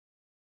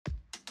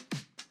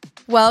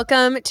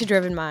Welcome to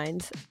Driven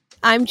Minds.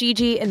 I'm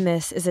Gigi, and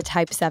this is a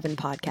Type 7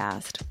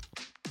 podcast.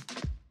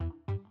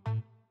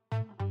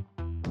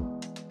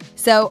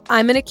 So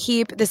I'm going to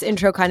keep this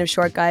intro kind of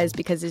short, guys,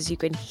 because as you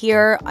can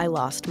hear, I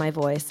lost my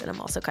voice and I'm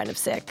also kind of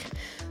sick.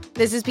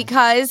 This is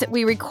because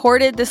we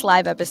recorded this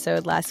live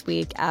episode last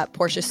week at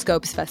Porsche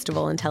Scopes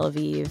Festival in Tel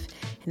Aviv,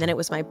 and then it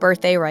was my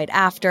birthday right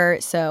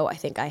after, so I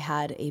think I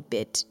had a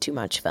bit too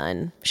much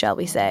fun, shall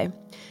we say.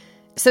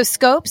 So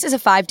Scopes is a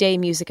 5-day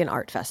music and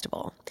art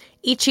festival.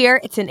 Each year,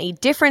 it's in a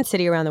different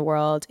city around the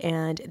world,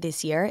 and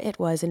this year, it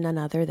was in none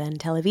other than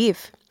Tel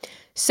Aviv.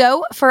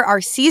 So for our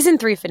Season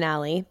 3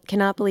 finale,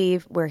 cannot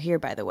believe we're here,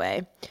 by the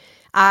way,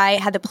 I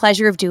had the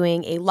pleasure of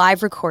doing a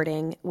live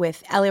recording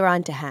with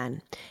Eliran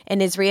Dahan,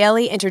 an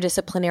Israeli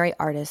interdisciplinary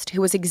artist who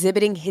was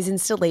exhibiting his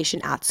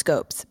installation at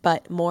Scopes,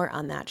 but more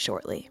on that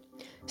shortly.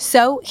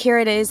 So here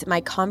it is,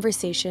 my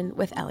conversation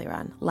with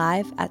Eliran,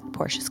 live at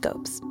Porsche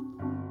Scopes.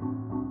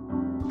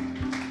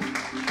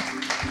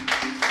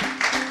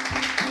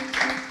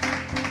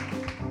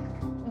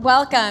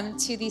 Welcome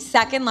to the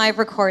second live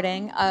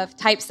recording of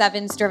Type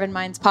 7's Driven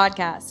Minds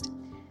podcast.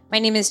 My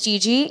name is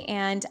Gigi,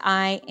 and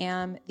I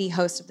am the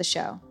host of the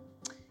show.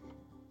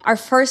 Our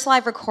first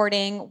live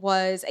recording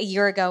was a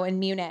year ago in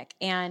Munich,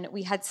 and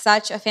we had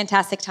such a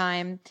fantastic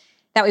time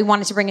that we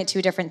wanted to bring it to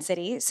a different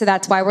city, so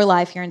that's why we're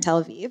live here in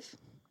Tel Aviv.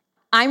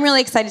 I'm really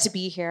excited to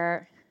be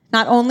here,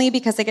 not only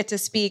because I get to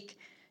speak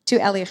to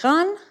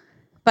Eliran,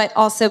 but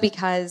also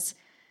because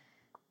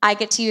I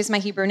get to use my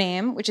Hebrew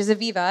name, which is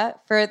Aviva,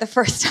 for the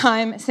first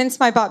time since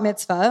my bat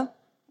mitzvah.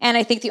 And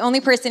I think the only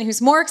person who's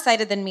more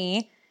excited than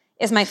me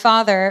is my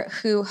father,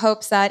 who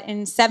hopes that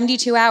in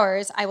 72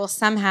 hours, I will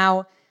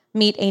somehow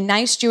meet a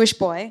nice Jewish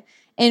boy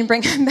and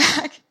bring him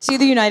back to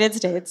the United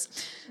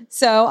States.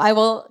 So I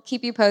will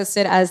keep you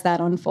posted as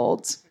that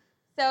unfolds.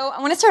 So I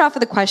want to start off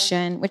with a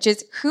question, which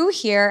is, who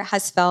here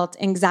has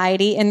felt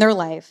anxiety in their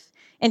life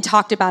and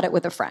talked about it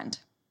with a friend?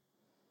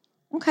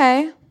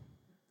 Okay.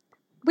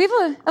 We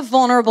have a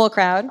vulnerable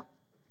crowd.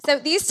 So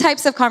these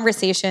types of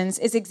conversations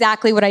is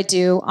exactly what I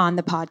do on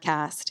the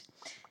podcast.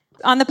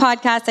 On the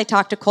podcast, I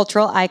talk to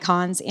cultural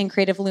icons and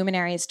creative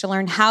luminaries to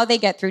learn how they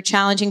get through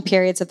challenging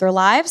periods of their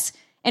lives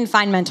and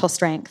find mental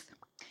strength.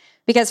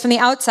 Because from the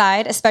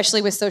outside,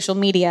 especially with social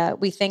media,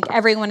 we think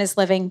everyone is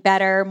living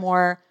better,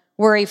 more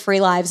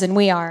worry-free lives than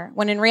we are,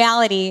 when in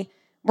reality,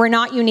 we're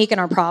not unique in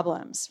our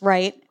problems,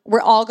 right?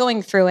 We're all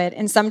going through it,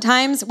 and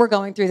sometimes we're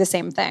going through the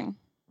same thing.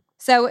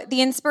 So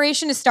the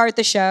inspiration to start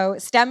the show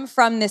stemmed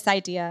from this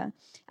idea,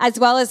 as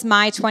well as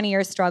my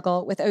 20-year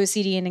struggle with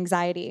OCD and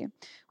anxiety,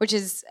 which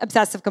is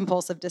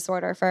obsessive-compulsive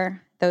disorder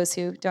for those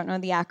who don't know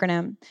the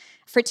acronym.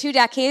 For 2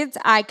 decades,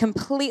 I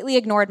completely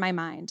ignored my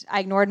mind. I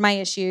ignored my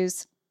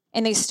issues,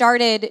 and they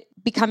started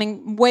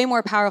becoming way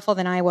more powerful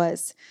than I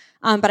was.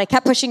 But I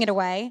kept pushing it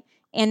away,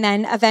 and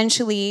then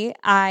eventually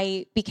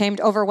I became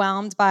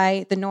overwhelmed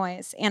by the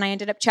noise, and I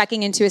ended up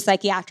checking into a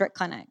psychiatric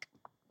clinic.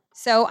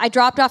 So I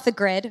dropped off the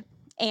grid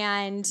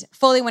and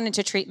fully went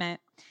into treatment.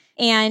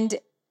 And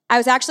I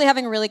was actually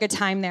having a really good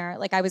time there.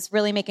 Like, I was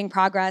really making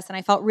progress, and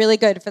I felt really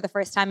good for the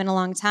first time in a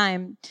long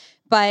time.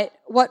 But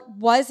what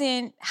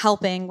wasn't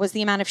helping was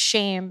the amount of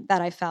shame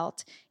that I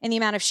felt, and the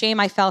amount of shame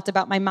I felt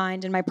about my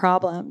mind and my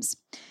problems.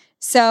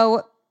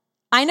 So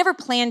I never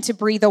planned to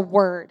breathe a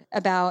word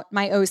about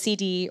my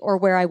OCD or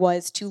where I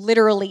was to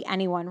literally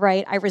anyone,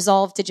 right? I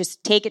resolved to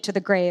just take it to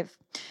the grave.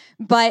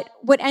 But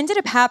what ended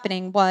up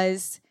happening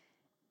was,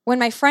 when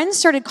my friends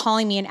started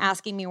calling me and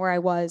asking me where I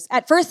was,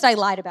 at first I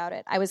lied about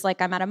it. I was like,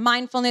 I'm at a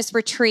mindfulness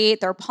retreat.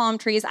 There are palm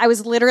trees. I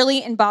was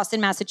literally in Boston,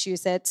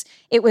 Massachusetts.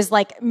 It was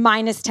like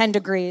minus 10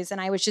 degrees,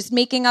 and I was just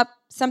making up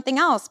something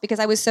else because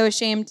I was so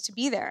ashamed to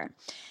be there.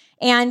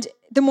 And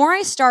the more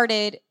I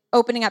started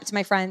opening up to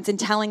my friends and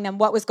telling them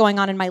what was going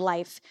on in my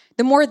life,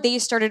 the more they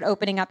started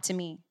opening up to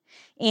me.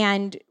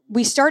 And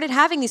we started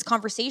having these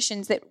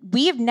conversations that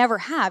we have never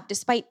had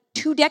despite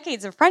 2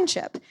 decades of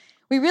friendship.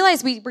 We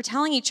realized we were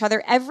telling each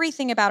other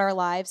everything about our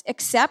lives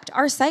except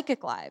our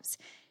psychic lives.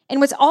 And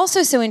what's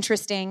also so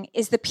interesting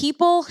is the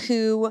people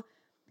who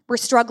were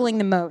struggling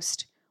the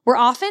most were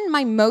often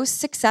my most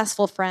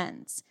successful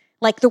friends,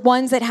 like the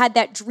ones that had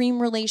that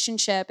dream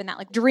relationship and that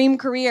like dream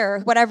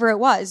career, whatever it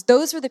was.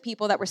 Those were the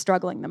people that were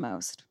struggling the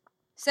most.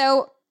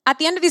 So at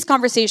the end of these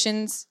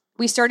conversations,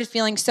 we started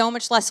feeling so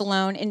much less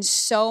alone and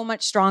so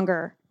much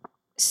stronger.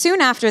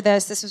 Soon after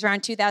this was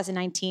around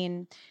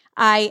 2019,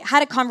 I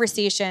had a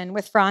conversation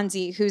with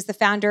Franzi, who's the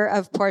founder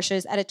of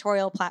Porsche's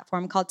editorial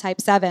platform called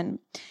Type 7.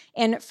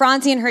 And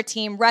Franzi and her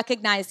team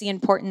recognized the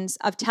importance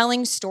of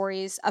telling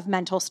stories of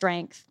mental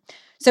strength.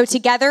 So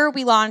together,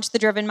 we launched the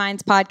Driven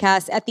Minds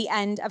podcast at the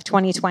end of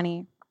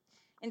 2020.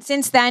 And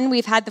since then,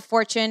 we've had the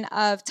fortune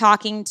of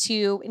talking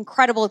to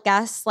incredible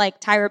guests like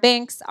Tyra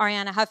Banks,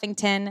 Ariana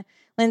Huffington,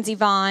 Lindsey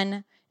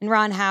Vonn, and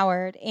Ron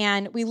Howard.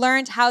 And we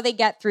learned how they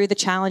get through the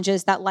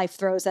challenges that life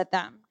throws at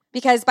them.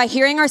 Because by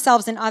hearing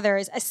ourselves and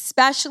others,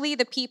 especially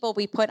the people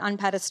we put on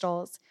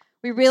pedestals,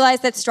 we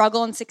realize that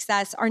struggle and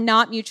success are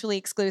not mutually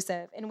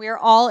exclusive, and we are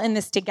all in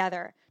this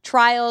together,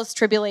 trials,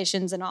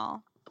 tribulations, and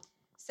all.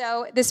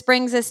 So this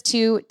brings us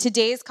to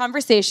today's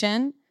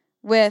conversation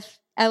with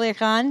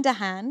Eliran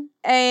Dahan,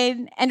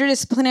 an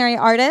interdisciplinary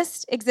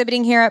artist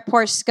exhibiting here at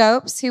Porsche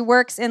Scopes who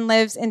works and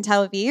lives in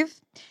Tel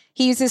Aviv.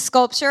 He uses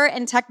sculpture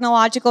and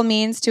technological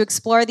means to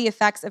explore the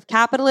effects of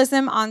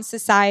capitalism on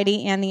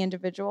society and the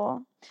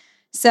individual.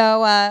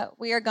 So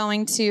we are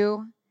going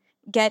to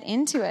get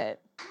into it.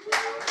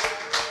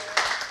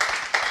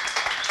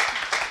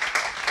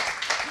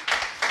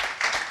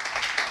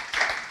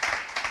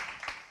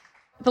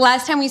 The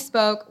last time we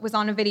spoke was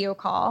on a video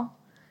call.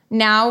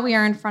 Now we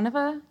are in front of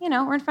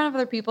we're in front of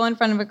other people, in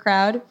front of a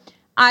crowd.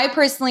 I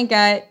personally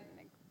get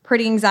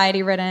pretty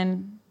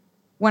anxiety-ridden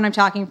when I'm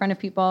talking in front of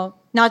people.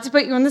 Not to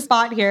put you on the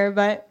spot here,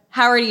 but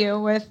how are you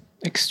with...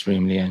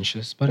 Extremely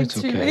anxious, but it's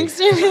okay.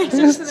 Extremely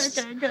anxious.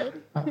 Okay,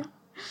 good.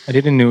 I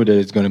didn't know that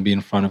it's going to be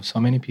in front of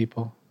so many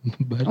people.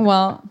 But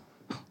Well,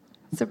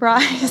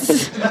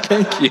 surprise.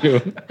 thank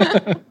you.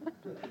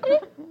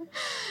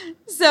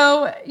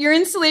 So your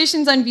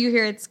installation's on view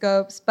here at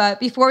Scopes, but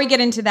before we get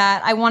into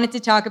that, I wanted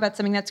to talk about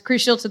something that's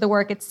crucial to the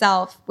work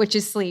itself, which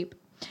is sleep.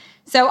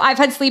 So I've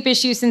had sleep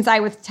issues since I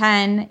was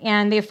 10,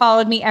 and they've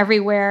followed me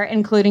everywhere,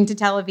 including to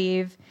Tel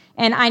Aviv.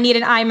 And I need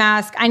an eye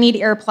mask, I need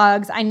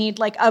earplugs, I need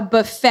like a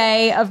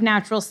buffet of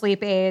natural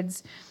sleep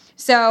aids.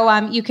 So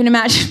you can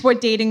imagine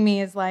what dating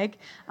me is like.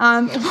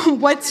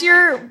 What's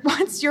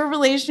your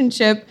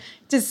relationship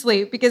to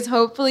sleep? Because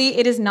hopefully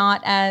it is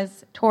not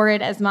as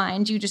torrid as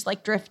mine. Do you just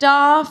like drift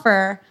off,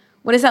 or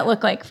what does that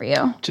look like for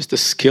you? Just a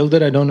skill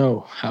that I don't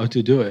know how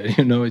to do it.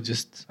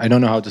 I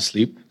don't know how to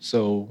sleep.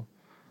 So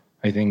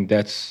I think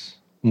that's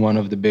one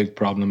of the big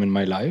problem in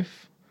my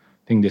life.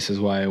 I think this is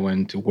why I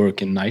went to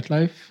work in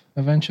nightlife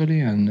eventually.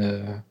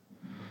 And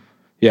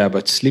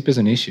but sleep is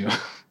an issue.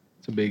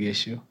 It's a big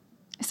issue.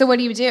 So what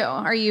do you do?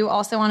 Are you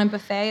also on a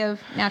buffet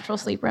of natural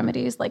sleep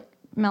remedies like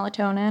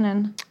melatonin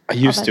and I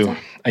used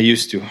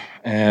to.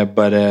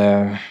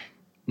 But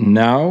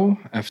now,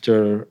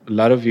 after a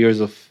lot of years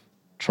of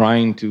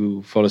trying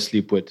to fall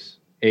asleep with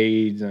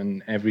aids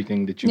and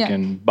everything that you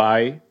can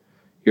buy,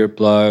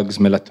 earplugs,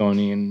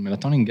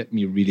 melatonin get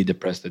me really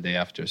depressed the day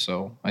after.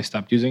 So I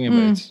stopped using it,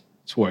 but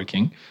it's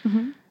working.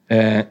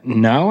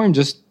 Mm-hmm. Now I'm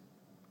just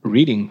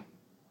reading.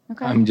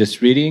 Okay. I'm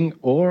just reading,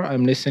 or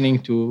I'm listening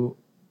to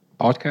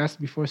podcasts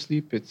before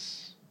sleep.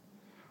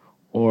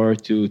 Or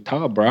to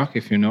Tara Brach,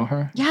 if you know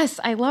her. Yes,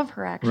 I love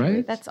her, actually.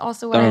 Right? That's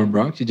also what Tara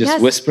Brach, you're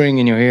just whispering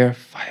in your ear,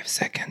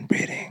 5-second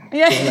breathing.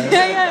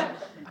 Yeah.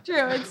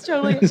 True, it's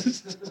totally...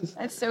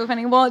 That's so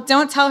funny. Well,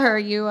 don't tell her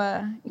you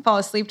fall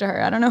asleep to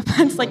her. I don't know if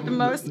that's like the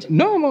most...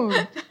 No,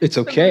 it's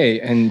okay.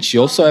 And she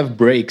also have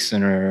breaks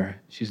in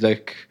her... She's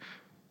like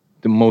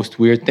the most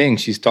weird thing.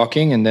 She's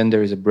talking, and then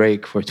there is a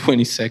break for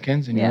 20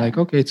 seconds, and you're like,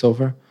 okay, it's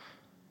over.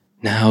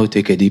 Now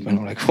take a deep... And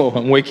I'm like, whoa,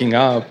 I'm waking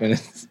up. And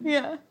it's...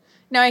 Yeah.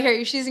 No, I hear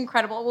you. She's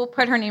incredible. We'll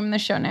put her name in the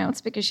show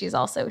notes because she's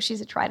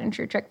a tried and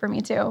true trick for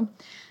me too.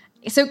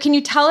 So can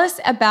you tell us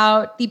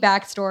about the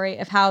backstory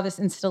of how this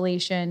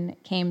installation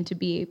came to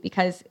be?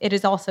 Because it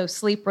is also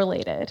sleep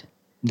related.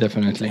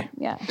 Definitely.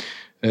 Yeah.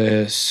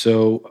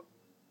 So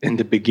in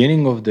the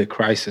beginning of the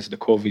crisis, the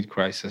COVID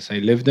crisis, I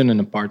lived in an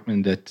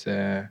apartment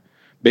that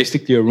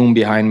basically a room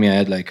behind me, I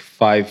had like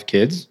 5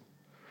 kids.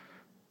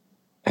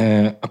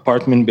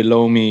 Apartment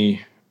below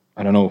me,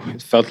 I don't know,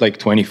 it felt like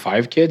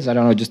 25 kids. I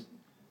don't know, just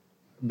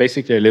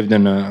basically I lived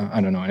in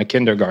a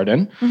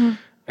kindergarten. Mm-hmm.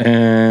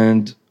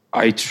 And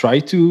I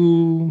tried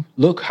to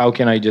look, how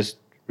can I just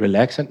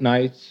relax at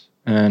night?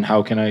 And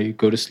how can I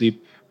go to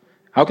sleep?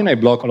 How can I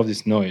block all of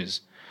this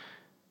noise?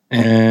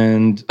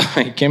 And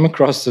I came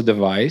across a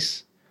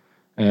device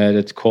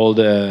that's called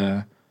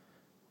a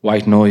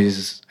white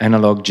noise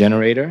analog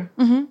generator.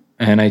 Mm-hmm.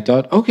 And I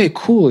thought, okay,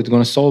 cool, it's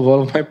going to solve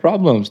all of my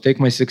problems. Take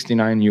my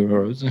 69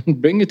 euros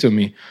and bring it to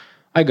me.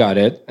 I got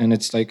it. And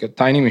it's like a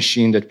tiny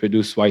machine that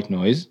produces white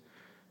noise.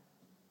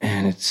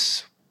 And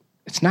it's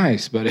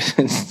nice, but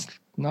it's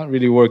not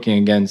really working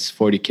against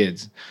 40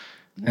 kids.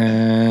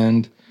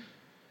 And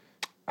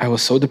I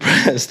was so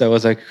depressed. I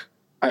was like,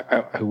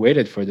 I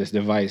waited for this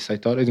device. I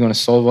thought it's going to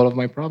solve all of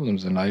my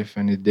problems in life,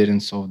 and it didn't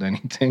solve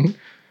anything.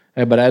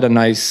 But I had a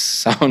nice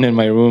sound in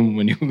my room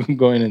when you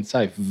go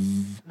inside.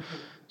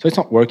 So it's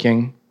not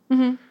working.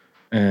 Mm-hmm.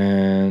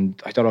 And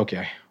I thought,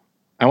 okay,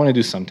 I want to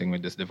do something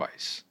with this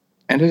device.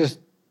 And I just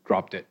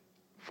dropped it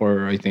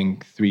for, I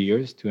think,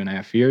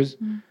 2.5 years.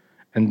 Mm-hmm.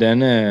 And then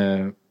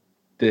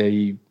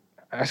they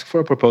asked for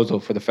a proposal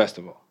for the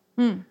festival.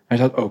 Mm. I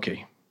thought,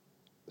 okay,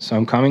 so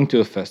I'm coming to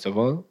a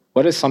festival.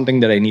 What is something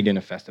that I need in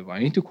a festival? I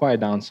need to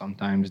quiet down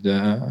sometimes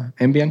the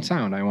ambient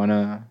sound. I want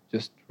to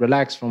just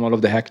relax from all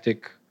of the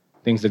hectic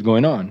things that are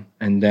going on.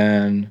 And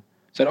then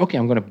I said, okay,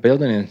 I'm going to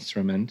build an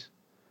instrument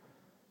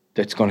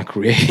that's going to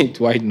create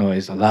white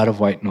noise, a lot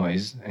of white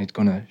noise, and it's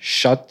going to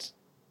shut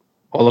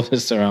all of the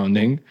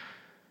surrounding.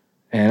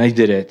 And I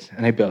did it,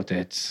 and I built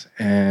it.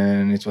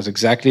 And it was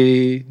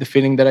exactly the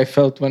feeling that I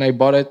felt when I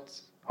bought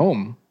it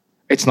home.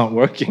 It's not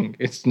working.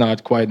 It's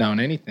not quiet down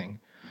anything.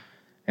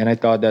 And I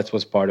thought that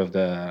was part of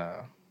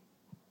the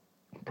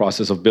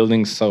process of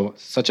building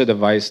such a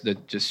device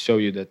that just show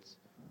you that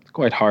it's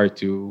quite hard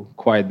to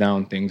quiet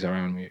down things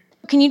around me.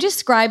 Can you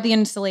describe the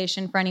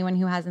installation for anyone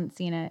who hasn't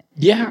seen it?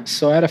 Yeah,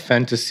 so I had a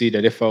fantasy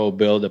that if I will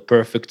build a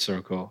perfect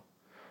circle,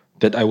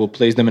 that I will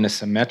place them in a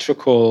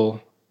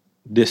symmetrical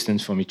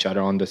distance from each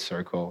other on the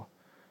circle.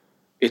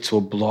 It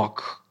will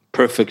block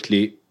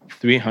perfectly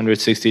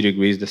 360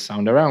 degrees the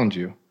sound around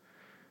you.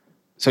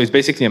 So it's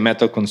basically a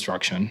metal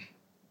construction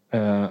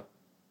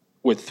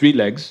with 3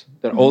 legs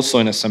that are also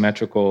in a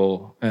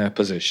symmetrical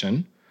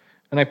position.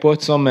 And I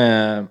put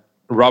some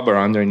rubber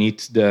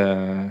underneath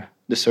the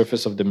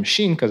surface of the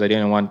machine because I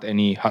didn't want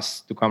any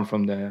husk to come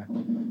from the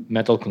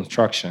metal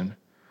construction.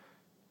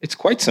 It's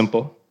quite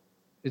simple.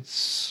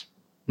 It's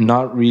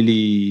not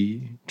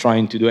really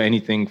trying to do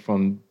anything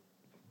from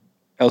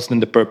else than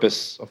the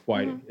purpose of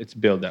why it's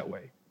built that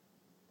way.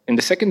 And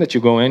the second that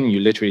you go in, you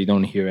literally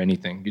don't hear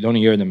anything. You don't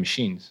hear the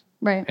machines.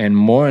 Right. And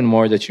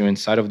more that you're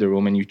inside of the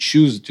room and you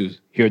choose to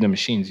hear the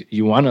machines,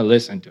 you want to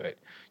listen to it.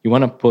 You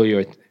want to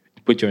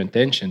put your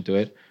attention to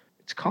it.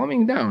 It's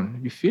calming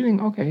down. You're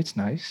feeling, okay, it's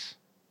nice.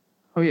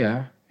 Oh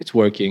yeah, it's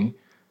working.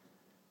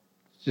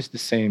 It's just the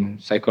same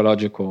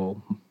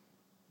psychological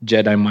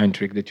Jedi mind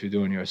trick that you're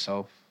doing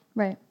yourself.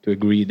 Right. To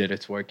agree that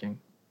it's working.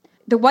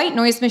 The white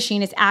noise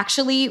machine is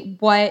actually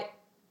what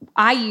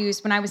I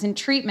used when I was in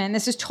treatment.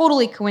 This is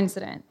totally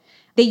coincident.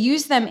 They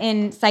use them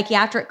in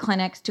psychiatric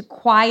clinics to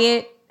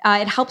quiet,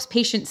 it helps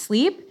patients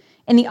sleep.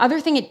 And the other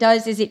thing it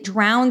does is it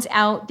drowns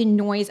out the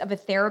noise of a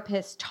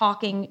therapist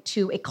talking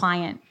to a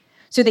client.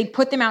 So they'd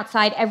put them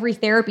outside every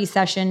therapy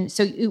session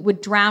so it would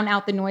drown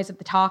out the noise of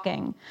the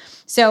talking.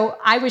 So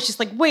I was just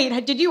like,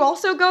 wait, did you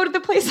also go to the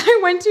place I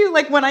went to?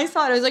 Like when I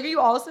saw it, I was like, are you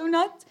also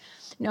nuts?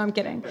 No, I'm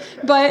kidding.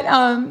 But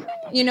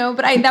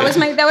that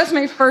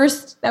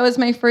was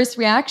my first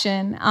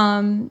reaction.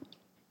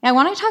 I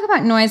want to talk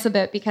about noise a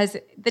bit because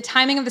the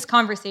timing of this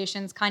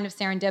conversation is kind of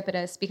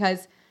serendipitous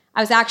because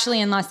I was actually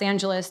in Los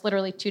Angeles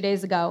literally 2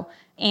 days ago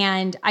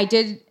and I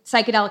did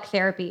psychedelic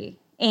therapy.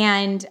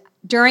 And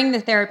during the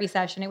therapy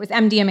session, it was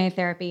MDMA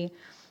therapy,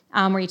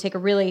 where you take a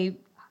really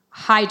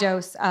high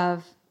dose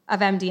of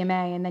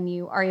MDMA and then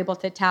you are able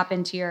to tap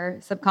into your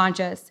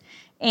subconscious.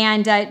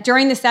 And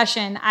during the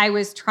session, I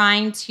was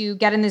trying to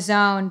get in the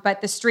zone,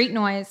 but the street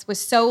noise was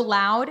so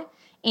loud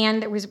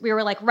and we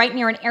were like right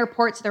near an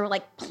airport, so there were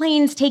like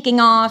planes taking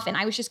off and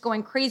I was just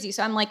going crazy.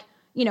 So I'm like,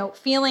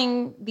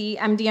 feeling the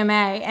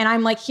MDMA and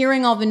I'm like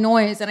hearing all the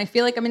noise and I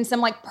feel like I'm in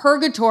some like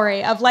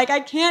purgatory of like,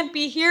 I can't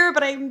be here,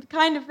 but I'm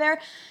kind of there.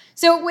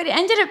 So it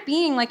ended up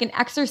being like an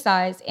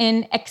exercise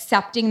in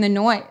accepting the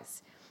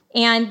noise.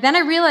 And then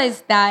I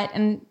realized that,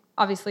 and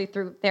obviously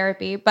through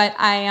therapy, but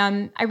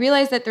I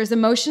realized that there's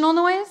emotional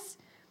noise,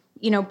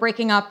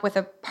 breaking up with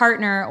a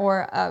partner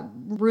or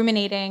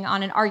ruminating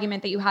on an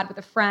argument that you had with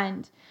a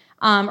friend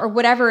or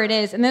whatever it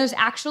is. And there's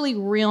actually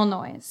real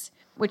noise,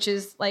 which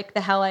is like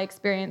the hell I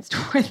experienced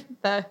with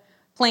the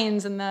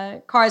planes and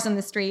the cars on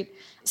the street.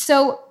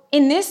 So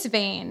in this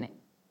vein,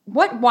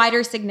 what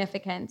wider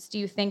significance do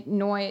you think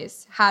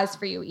noise has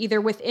for you,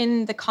 either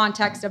within the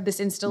context of this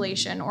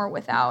installation or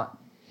without?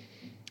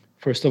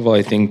 First of all,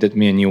 I think that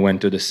me and you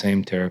went to the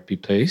same therapy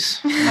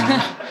place.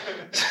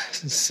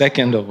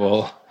 Second of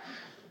all,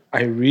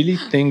 I really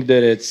think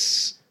that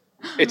it's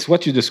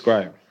what you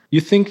describe.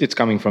 You think it's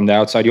coming from the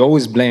outside. You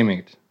always blame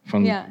it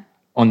from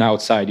on the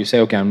outside. You say,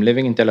 okay, I'm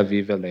living in Tel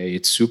Aviv, LA.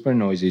 It's super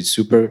noisy. It's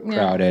super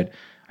crowded.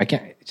 I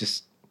can't,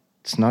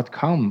 it's not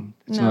calm.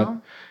 It's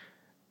not.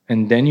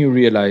 And then you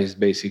realize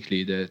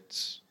basically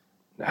that,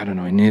 I don't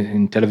know,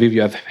 in Tel Aviv,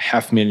 you have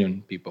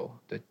 500,000 people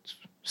that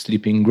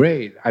sleeping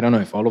great. I don't know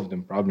if all of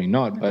them, probably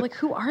not. But like,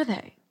 who are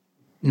they?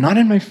 Not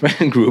in my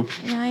friend group.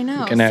 Yeah, I know.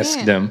 You can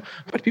ask them.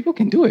 But people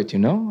can do it,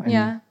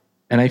 And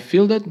I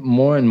feel that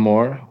more and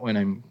more when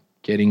I'm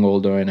getting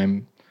older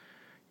and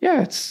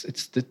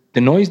it's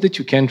the noise that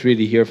you can't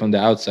really hear from the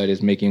outside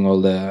is making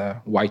all the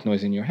white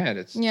noise in your head.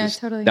 It's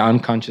just totally. The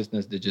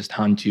unconsciousness that just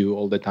haunt you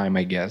all the time,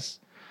 I guess.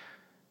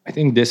 I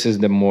think this is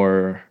the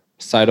more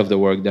side of the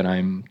work that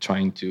I'm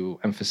trying to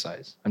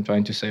emphasize. I'm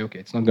trying to say, okay,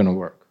 it's not going to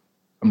work.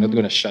 I'm not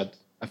going to shut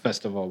a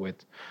festival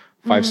with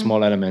 5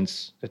 small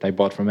elements that I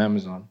bought from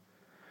Amazon.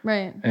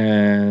 Right.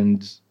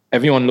 And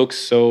everyone looks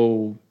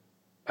so,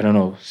 I don't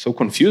know, so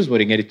confused when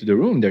they get into the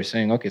room. They're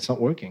saying, okay, it's not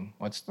working.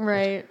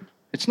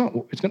 It's not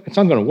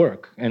going to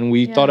work. And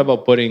we thought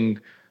about putting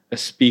a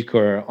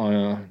speaker on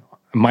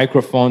a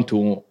microphone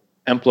to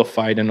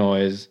amplify the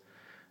noise.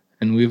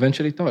 And we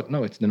eventually thought,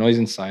 no, it's the noise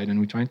inside, and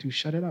we're trying to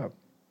shut it up.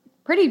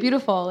 Pretty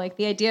beautiful. Like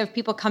the idea of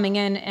people coming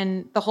in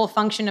and the whole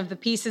function of the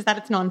piece is that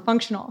it's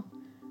non-functional,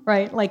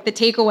 right? Like the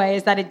takeaway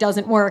is that it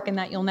doesn't work and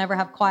that you'll never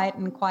have quiet,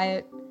 and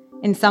quiet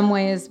in some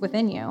ways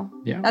within you.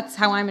 Yeah. That's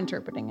how I'm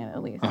interpreting it,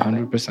 at least.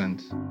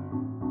 100%.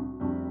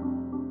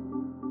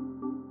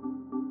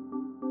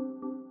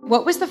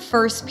 What was the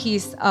first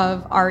piece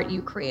of art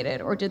you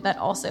created, or did that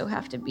also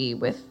have to be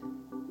with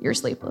your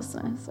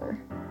sleeplessness? Or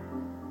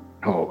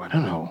I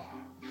don't know.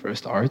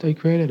 First art I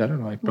created? I don't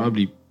know. I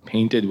probably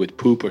painted with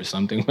poop or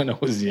something when I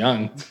was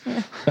young.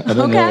 I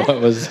don't know what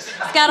was...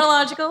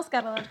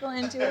 Scatological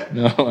into it?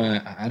 No,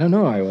 I don't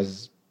know.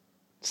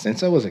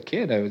 Since I was a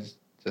kid, I was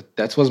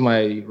That was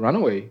my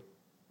runaway.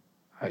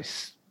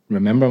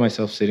 Remember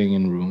myself sitting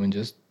in a room and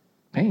just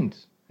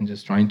paint and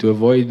just trying to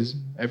avoid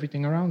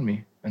everything around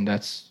me. And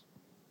that's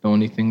the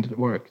only thing that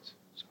worked.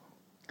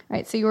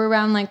 Right. So you were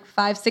around like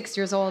 5, 6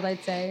 years old,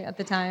 I'd say, at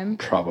the time.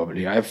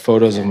 Probably. I have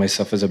photos of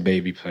myself as a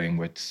baby playing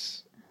with.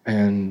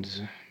 And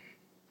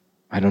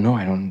I don't know.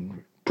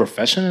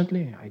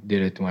 Professionally, I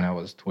did it when I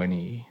was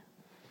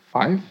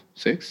 25,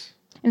 6.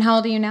 And how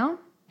old are you now?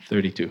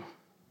 32.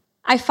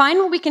 I find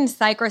when we can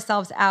psych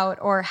ourselves out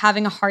or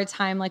having a hard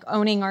time like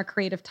owning our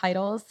creative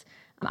titles.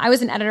 I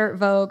was an editor at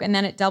Vogue and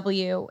then at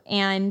W,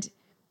 and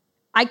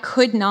I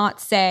could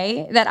not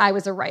say that I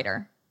was a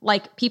writer.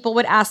 Like, people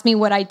would ask me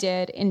what I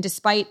did, and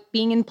despite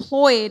being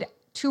employed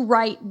to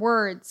write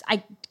words,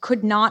 I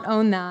could not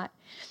own that.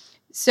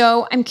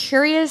 So I'm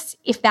curious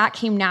if that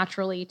came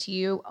naturally to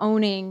you,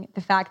 owning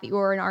the fact that you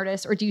were an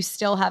artist, or do you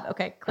still have,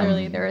 okay,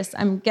 clearly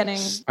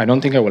I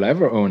don't think I will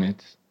ever own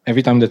it.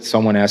 Every time that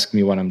someone asks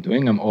me what I'm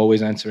doing, I'm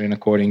always answering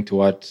according to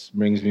what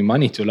brings me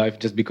money to life,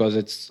 just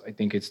because I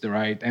think it's the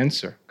right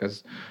answer.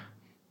 Because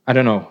I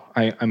don't know,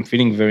 I'm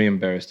feeling very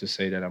embarrassed to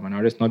say that I'm an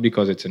artist, not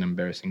because it's an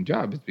embarrassing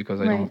job, it's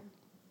because I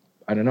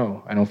don't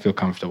know, I don't feel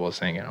comfortable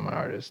saying it, I'm an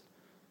artist.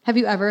 Have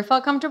you ever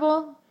felt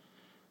comfortable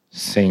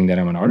saying that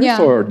I'm an artist,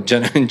 or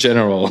in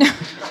general?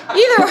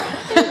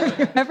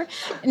 Either.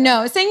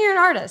 No, saying you're an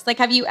artist. Like,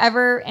 have you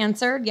ever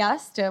answered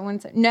yes to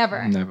one?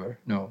 Never. Never,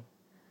 no.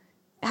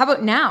 How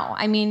about now?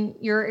 I mean,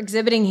 you're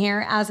exhibiting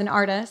here as an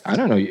artist. I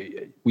don't know.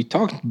 We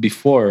talked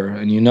before,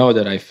 and you know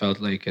that I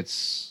felt like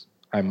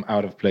I'm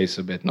out of place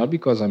a bit. Not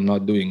because I'm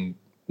not doing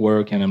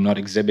work and I'm not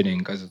exhibiting,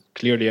 because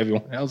clearly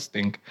everyone else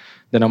think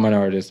that I'm an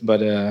artist.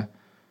 But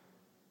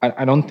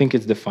I don't think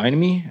it's defined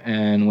me.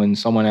 And when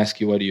someone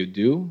asks you, what do you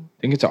do? I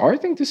think it's a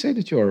hard thing to say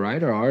that you're a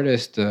writer,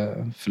 artist,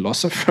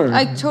 philosopher.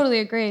 I totally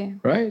agree.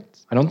 Right?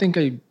 I don't think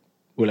I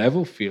will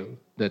ever feel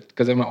that,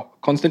 because I'm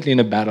constantly in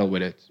a battle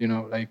with it. You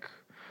know, like,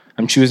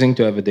 I'm choosing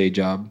to have a day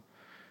job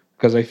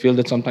because I feel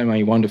that sometimes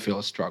I want to feel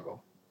a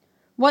struggle.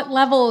 What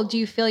level do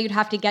you feel you'd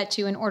have to get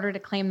to in order to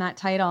claim that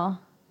title?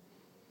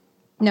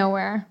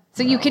 Nowhere.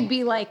 So you could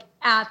be like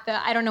at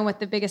I don't know what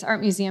the biggest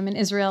art museum in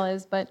Israel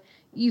is, but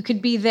you could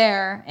be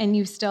there and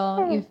you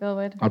feel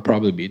it. I'll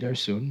probably be there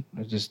soon.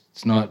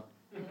 It's not.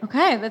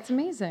 Okay, that's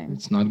amazing.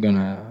 It's not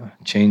gonna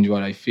change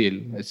what I feel.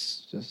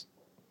 It's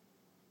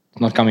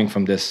not coming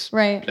from this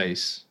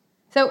place.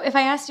 So if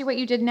I asked you what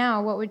you did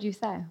now, what would you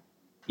say?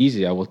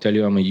 Easy. I will tell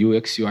you I'm a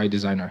UX UI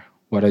designer.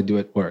 What I do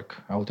at work.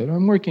 I will tell you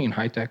I'm working in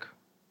high tech,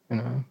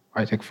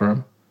 high-tech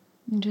firm.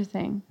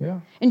 Interesting. Yeah.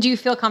 And do you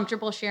feel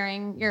comfortable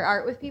sharing your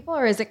art with people,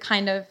 or is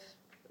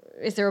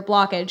there a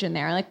blockage in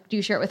there? Like, do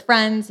you share it with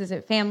friends? Is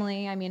it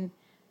family? I mean...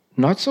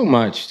 Not so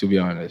much, to be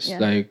honest. Yeah.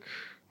 Like,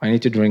 I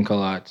need to drink a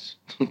lot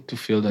to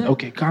feel that,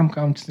 okay, come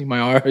to see my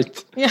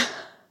art. Yeah.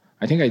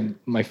 I think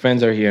my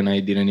friends are here, and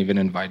I didn't even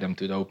invite them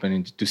to the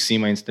opening to see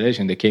my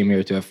installation. They came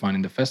here to have fun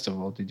in the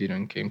festival. They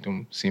didn't came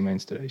to see my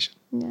installation.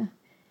 Yeah.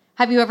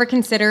 Have you ever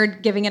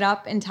considered giving it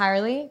up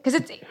entirely? Because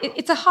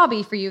it's a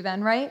hobby for you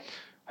then, right?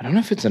 I don't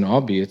know if it's an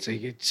hobby. It's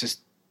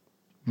just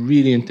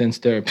really intense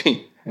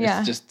therapy.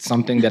 It's just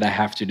something that I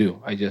have to do.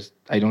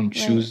 I don't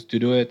choose to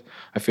do it.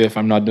 I feel if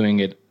I'm not doing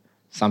it,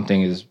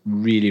 something is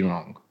really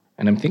wrong.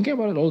 And I'm thinking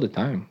about it all the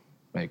time.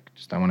 Like,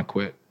 I want to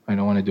quit. I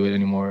don't want to do it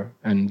anymore.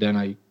 And then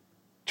I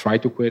try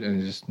to quit, and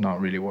it's just not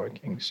really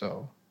working.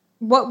 So,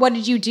 what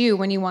did you do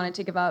when you wanted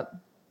to give up?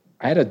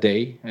 I had a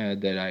day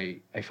that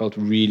I felt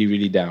really,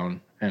 really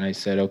down, and I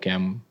said, okay,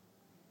 I'm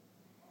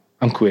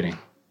quitting.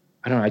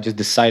 I don't know. I just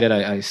decided.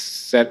 I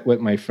sat with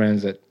my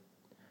friends at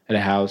a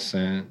house,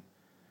 and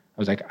I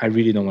was like, I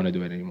really don't want to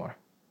do it anymore.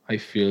 I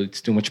feel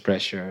it's too much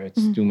pressure.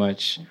 It's too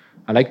much.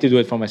 I like to do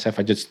it for myself.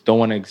 I just don't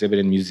want to exhibit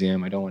in a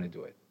museum. I don't want to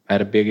do it. I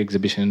had a big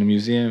exhibition in the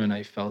museum, and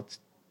I felt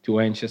too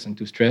anxious and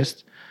too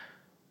stressed.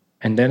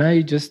 And then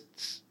I just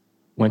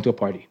went to a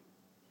party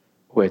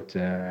with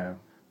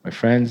my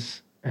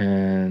friends,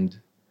 and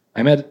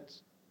I met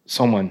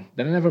someone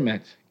that I never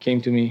met. Came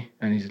to me,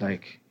 and he's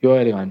like, "You're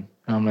Eliran,"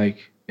 and I'm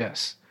like,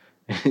 "Yes."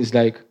 And he's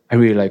like, "I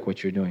really like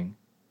what you're doing."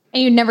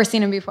 And you'd never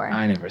seen him before?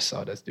 I never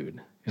saw this dude.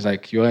 He's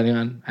like, "You're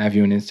Eliran. I have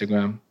you on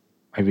Instagram.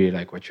 I really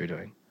like what you're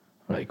doing."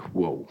 I'm like,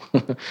 whoa.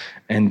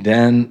 And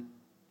then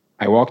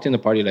I walked in the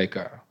party like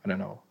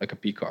a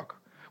peacock.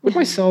 With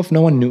myself,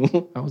 no one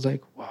knew. I was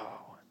like,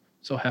 wow,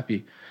 so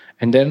happy.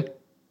 And then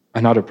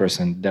another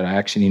person that I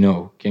actually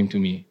know came to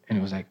me, and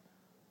it was like,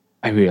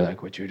 I really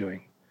like what you're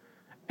doing.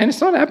 And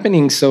it's not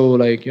happening so,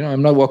 like,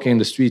 I'm not walking in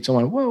the street,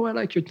 someone, whoa, I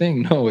like your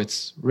thing. No,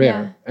 it's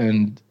rare. Yeah.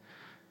 And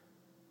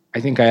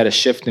I think I had a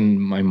shift in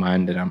my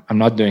mind that I'm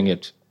not doing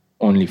it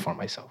only for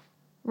myself.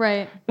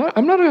 Right. No,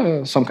 I'm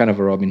not some kind of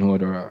a Robin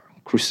Hood or a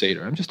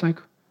crusader. I'm just like,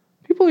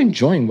 people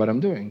enjoying what I'm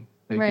doing.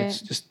 Like,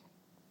 it's just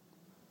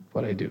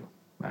what I do.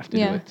 I have to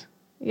do it.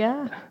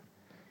 Yeah.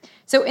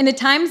 So in the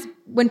times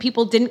when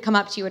people didn't come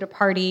up to you at a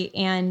party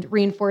and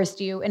reinforced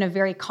you in a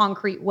very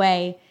concrete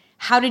way,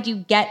 how did you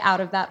get out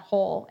of that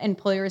hole and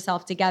pull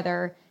yourself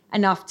together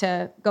enough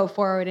to go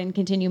forward and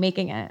continue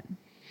making it?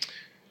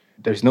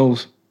 There's no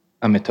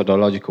a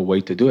methodological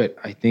way to do it.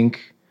 I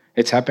think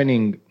it's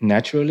happening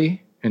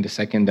naturally in the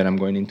second that I'm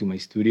going into my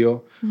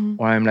studio,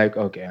 or I'm like,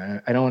 okay,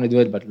 I don't want to do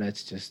it, but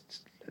let's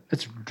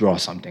draw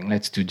something.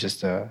 Let's do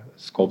just a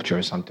sculpture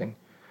or something.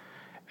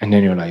 And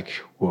then you're like,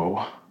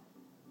 whoa,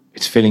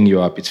 it's filling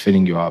you up,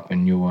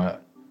 and you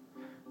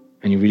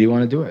really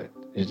want to do it.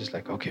 It's just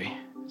like, okay,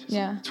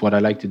 it's what I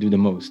like to do the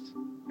most,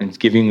 and it's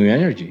giving you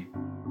energy.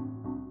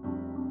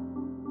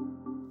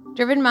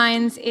 Driven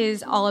Minds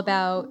is all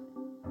about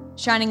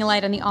shining a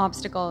light on the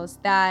obstacles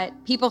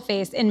that people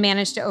face and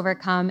manage to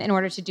overcome in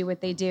order to do what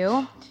they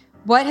do.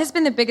 What has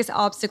been the biggest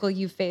obstacle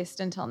you've faced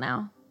until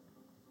now?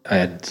 I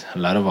had a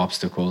lot of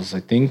obstacles. I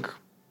think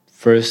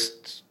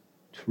first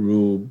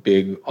true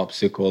big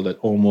obstacle that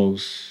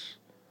almost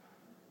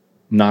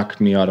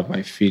knocked me out of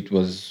my feet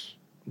was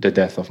the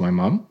death of my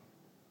mom.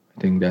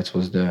 I think that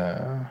was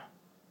the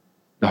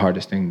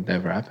hardest thing that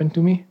ever happened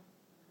to me.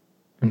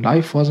 And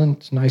life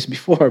wasn't nice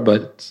before,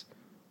 but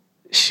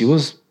she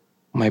was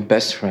my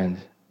best friend.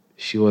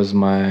 She was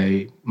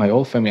my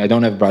whole family. I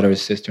don't have brother or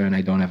sister, and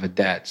I don't have a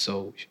dad.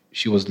 So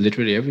she was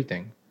literally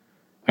everything.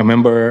 I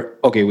remember,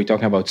 okay, we're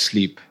talking about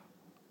sleep.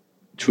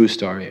 True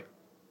story.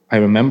 I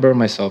remember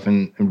myself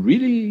in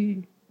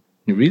really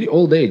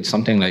old age,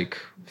 something like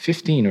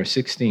 15 or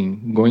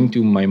 16, going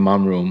to my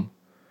mom's room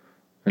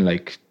and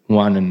like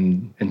 1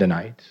 in the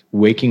night,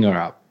 waking her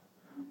up.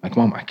 Like,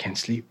 Mom, I can't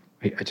sleep.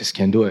 I just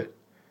can't do it.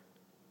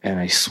 And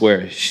I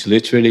swear, she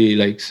literally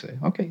like said,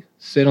 okay,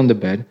 sit on the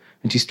bed.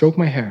 And she stroked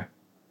my hair.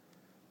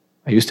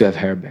 I used to have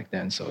hair back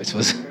then, so it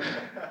was...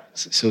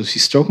 So she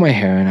stroked my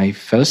hair and I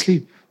fell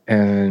asleep.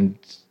 And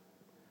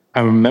I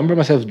remember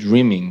myself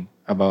dreaming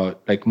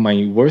about, like,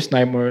 my worst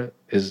nightmare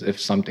is if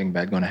something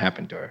bad gonna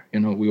happen to her. You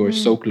know, we were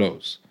so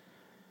close.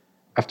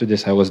 After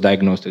this, I was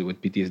diagnosed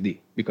with PTSD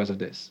because of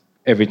this.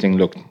 Everything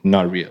looked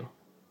not real.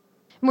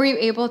 Were you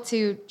able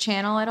to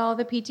channel at all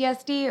the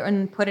PTSD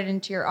and put it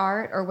into your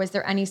art? Or was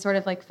there any sort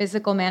of like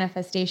physical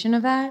manifestation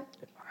of that?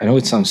 I know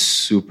it sounds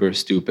super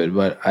stupid,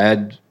 but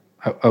I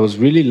was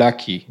really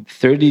lucky.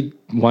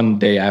 31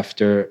 day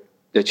after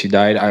that she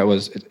died,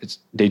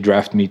 they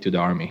drafted me to the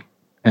army.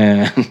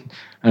 And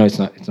I know it's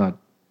not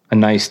a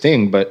nice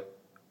thing, but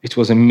it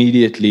was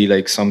immediately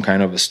like some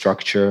kind of a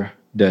structure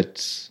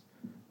that's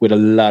with a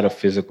lot of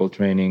physical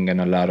training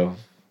and a lot of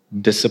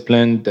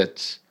discipline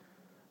that's,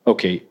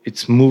 okay,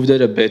 it's moved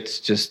it a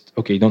bit, just,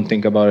 okay, don't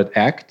think about it,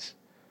 act.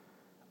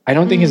 I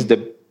don't think it's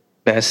the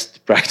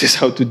best practice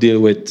how to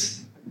deal with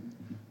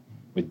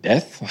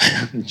death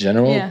in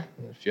general. Yeah.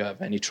 If you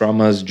have any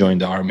traumas, join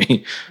the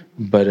army.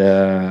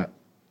 But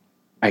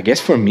I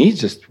guess for me, it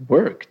just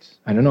worked.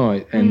 I don't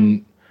know.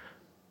 And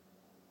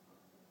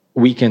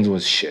weekends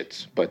was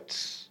shit, but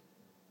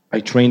I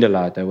trained a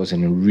lot. I was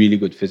in really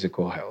good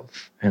physical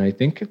health. And I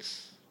think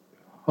it's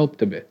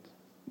helped a bit.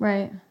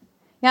 Right.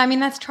 Yeah, I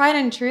mean, that's tried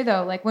and true,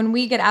 though. Like, when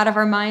we get out of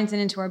our minds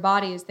and into our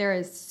bodies, there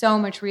is so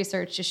much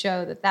research to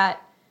show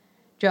that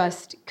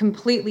just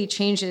completely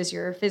changes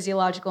your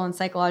physiological and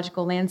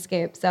psychological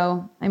landscape.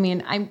 So, I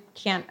mean, I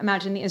can't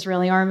imagine the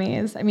Israeli army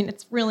is. I mean,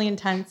 it's really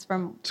intense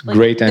from like,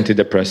 great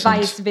antidepressants.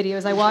 Vice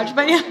videos I watch,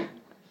 but yeah.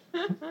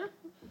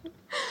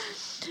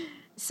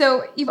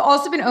 So, you've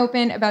also been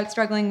open about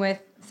struggling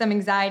with some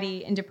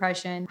anxiety and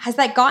depression. Has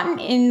that gotten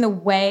in the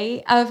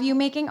way of you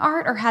making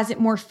art, or has it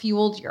more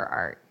fueled your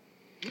art?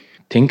 I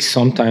think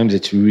sometimes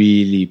it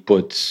really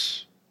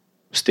puts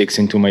sticks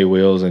into my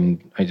wheels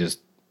and I just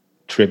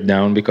trip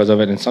down because of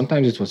it. And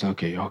sometimes it was,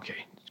 okay,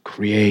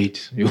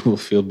 create, you will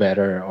feel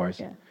better. Or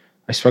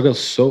I struggled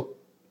so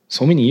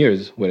many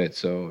years with it.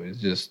 So it's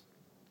just,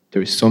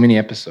 there's so many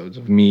episodes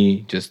of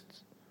me just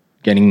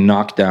getting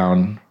knocked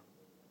down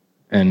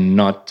and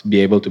not be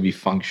able to be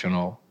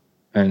functional.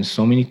 And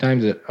so many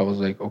times that I was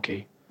like,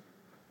 okay,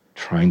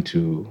 trying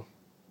to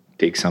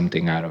take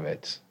something out of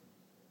it.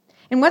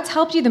 And what's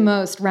helped you the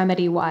most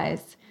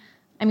remedy-wise?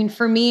 I mean,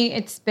 for me,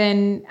 it's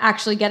been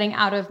actually getting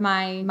out of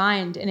my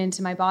mind and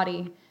into my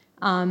body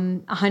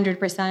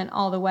 100%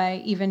 all the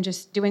way, even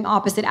just doing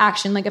opposite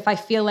action. Like, if I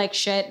feel like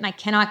shit and I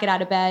cannot get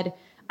out of bed,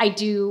 I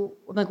do,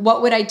 like,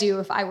 what would I do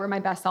if I were my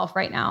best self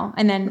right now?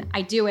 And then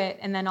I do it,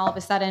 and then all of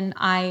a sudden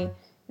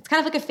it's kind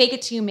of like a fake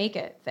it till you make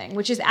it thing,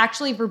 which is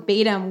actually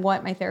verbatim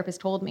what my therapist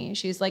told me.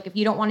 She's like, if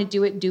you don't want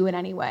to do it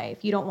anyway.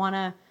 If you don't want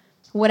to,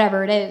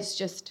 whatever it is,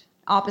 just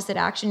opposite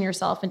action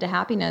yourself into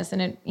happiness.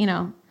 And it,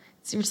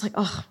 so you're just like,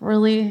 oh,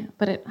 really?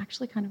 But it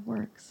actually kind of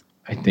works.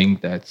 I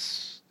think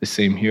that's the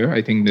same here.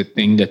 I think the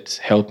thing that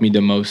helped me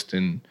the most,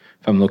 and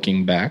if I'm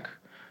looking back,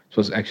 it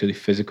was actually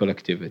physical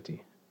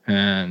activity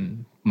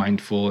and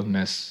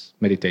mindfulness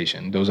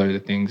meditation. Those are the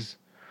things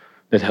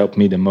that helped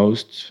me the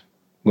most.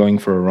 Going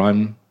for a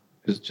run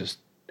is just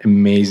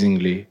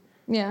amazingly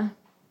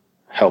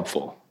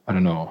helpful. I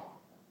don't know.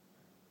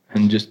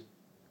 And just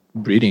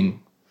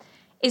breathing.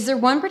 Is there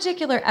one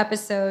particular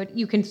episode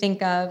you can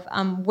think of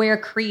where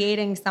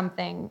creating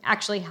something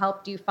actually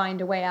helped you find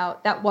a way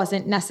out that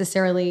wasn't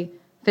necessarily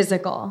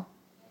physical?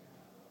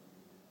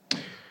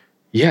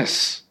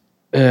 Yes.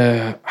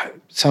 It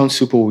sounds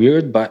super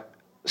weird, but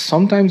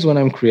sometimes when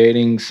I'm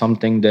creating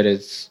something that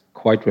is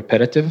quite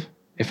repetitive,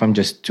 if I'm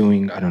just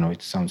doing, I don't know,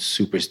 it sounds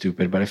super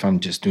stupid, but if I'm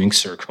just doing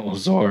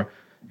circles or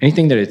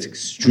anything that is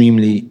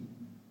extremely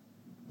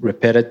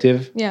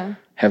repetitive,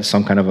 have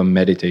some kind of a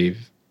meditative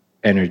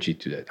energy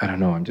to it. I don't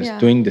know. I'm just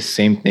doing the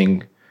same thing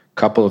a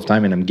couple of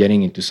times and I'm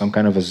getting into some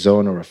kind of a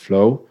zone or a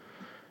flow.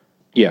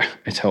 Yeah,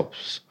 it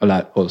helps a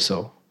lot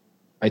also.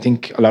 I think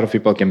a lot of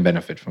people can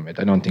benefit from it.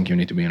 I don't think you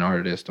need to be an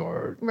artist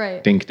or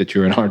think that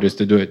you're an artist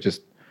to do it.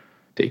 Just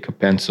take a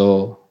pencil,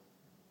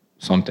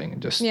 something,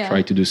 and just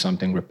try to do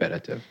something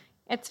repetitive.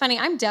 It's funny.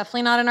 I'm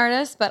definitely not an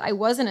artist, but I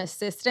was an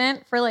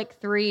assistant for like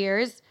 3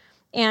 years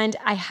and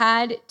I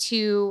had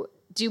to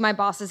do my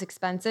boss's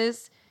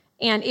expenses.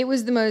 And it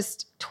was the most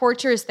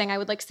torturous thing. I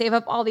would like save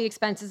up all the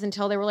expenses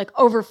until they were like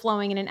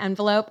overflowing in an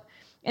envelope.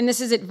 And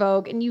this is at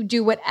Vogue, and you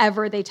do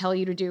whatever they tell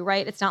you to do,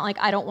 right? It's not like,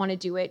 I don't want to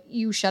do it.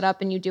 You shut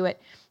up and you do it.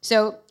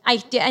 So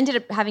I ended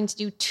up having to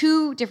do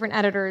 2 different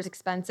editors'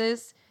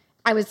 expenses.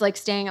 I was like,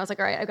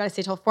 all right, I've got to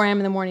stay till 4 a.m.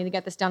 in the morning to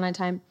get this done on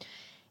time.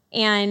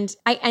 And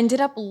I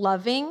ended up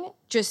loving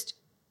just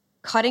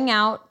cutting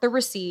out the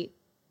receipt,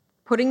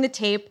 putting the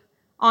tape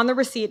on the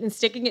receipt and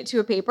sticking it to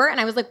a paper. And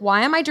I was like,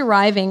 why am I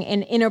deriving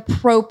an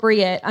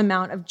inappropriate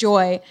amount of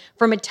joy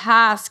from a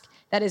task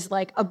that is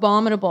like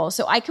abominable?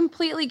 So I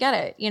completely get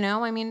it, you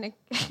know? I mean, it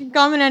can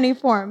come in any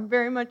form.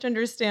 Very much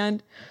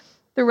understand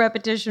the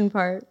repetition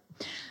part.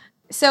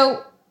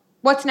 So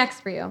what's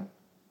next for you?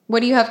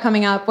 What do you have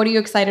coming up? What are you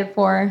excited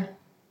for?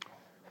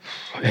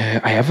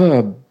 I have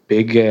a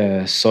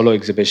big solo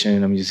exhibition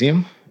in a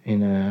museum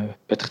in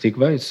Petah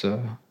Tikva. It's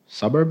a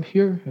suburb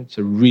here. It's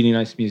a really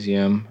nice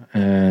museum,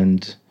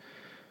 and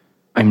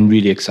I'm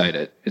really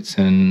excited. It's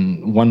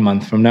in 1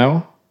 month from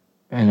now,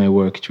 and I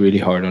worked really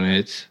hard on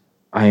it.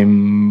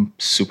 I'm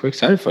super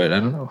excited for it. I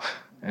don't know.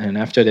 And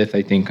after that,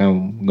 I think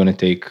I'm going to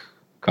take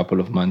a couple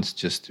of months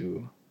just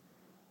to,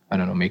 I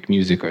don't know, make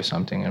music or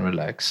something and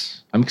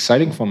relax. I'm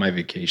excited for my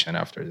vacation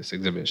after this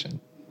exhibition.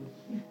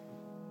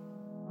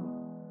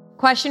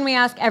 Question we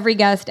ask every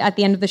guest at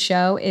the end of the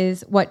show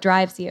is, what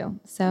drives you?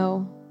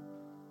 So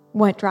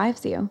what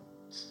drives you?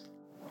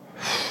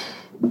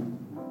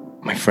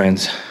 My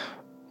friends,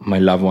 my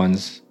loved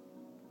ones.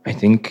 I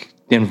think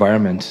the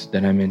environment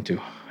that I'm into.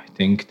 I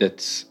think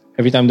that's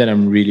every time that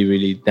I'm really,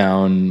 really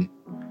down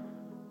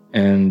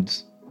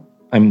and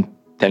I'm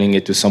telling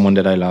it to someone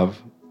that I love,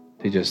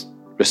 they just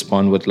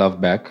respond with love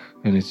back.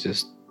 And it's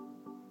just,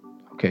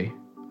 okay,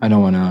 I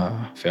don't want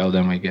to fail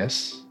them, I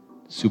guess.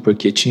 Super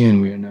kitschy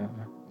and we're in a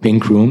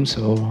pink room,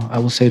 so I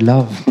will say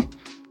love.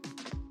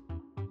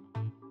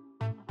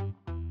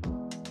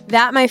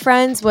 That, my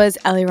friends, was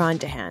Eliran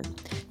Dahan.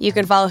 You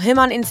can follow him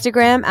on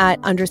Instagram at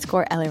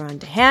 _Eliran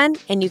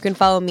Dahan, and you can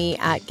follow me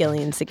at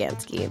Gillian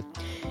Sagansky.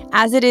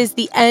 As it is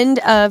the end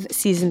of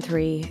season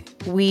 3,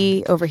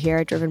 we over here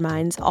at Driven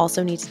Minds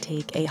also need to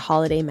take a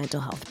holiday mental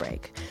health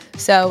break.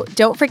 So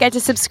don't forget to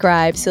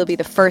subscribe so you'll be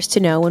the first to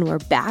know when we're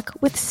back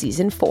with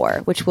season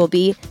 4, which will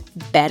be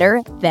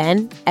better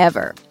than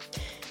ever.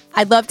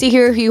 I'd love to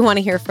hear who you want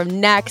to hear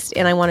from next,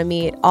 and I want to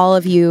meet all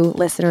of you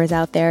listeners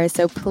out there.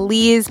 So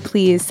please,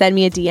 please send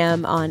me a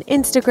DM on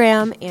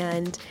Instagram,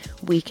 and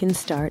we can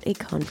start a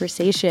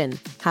conversation.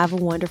 Have a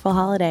wonderful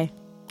holiday.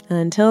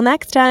 Until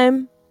next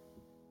time.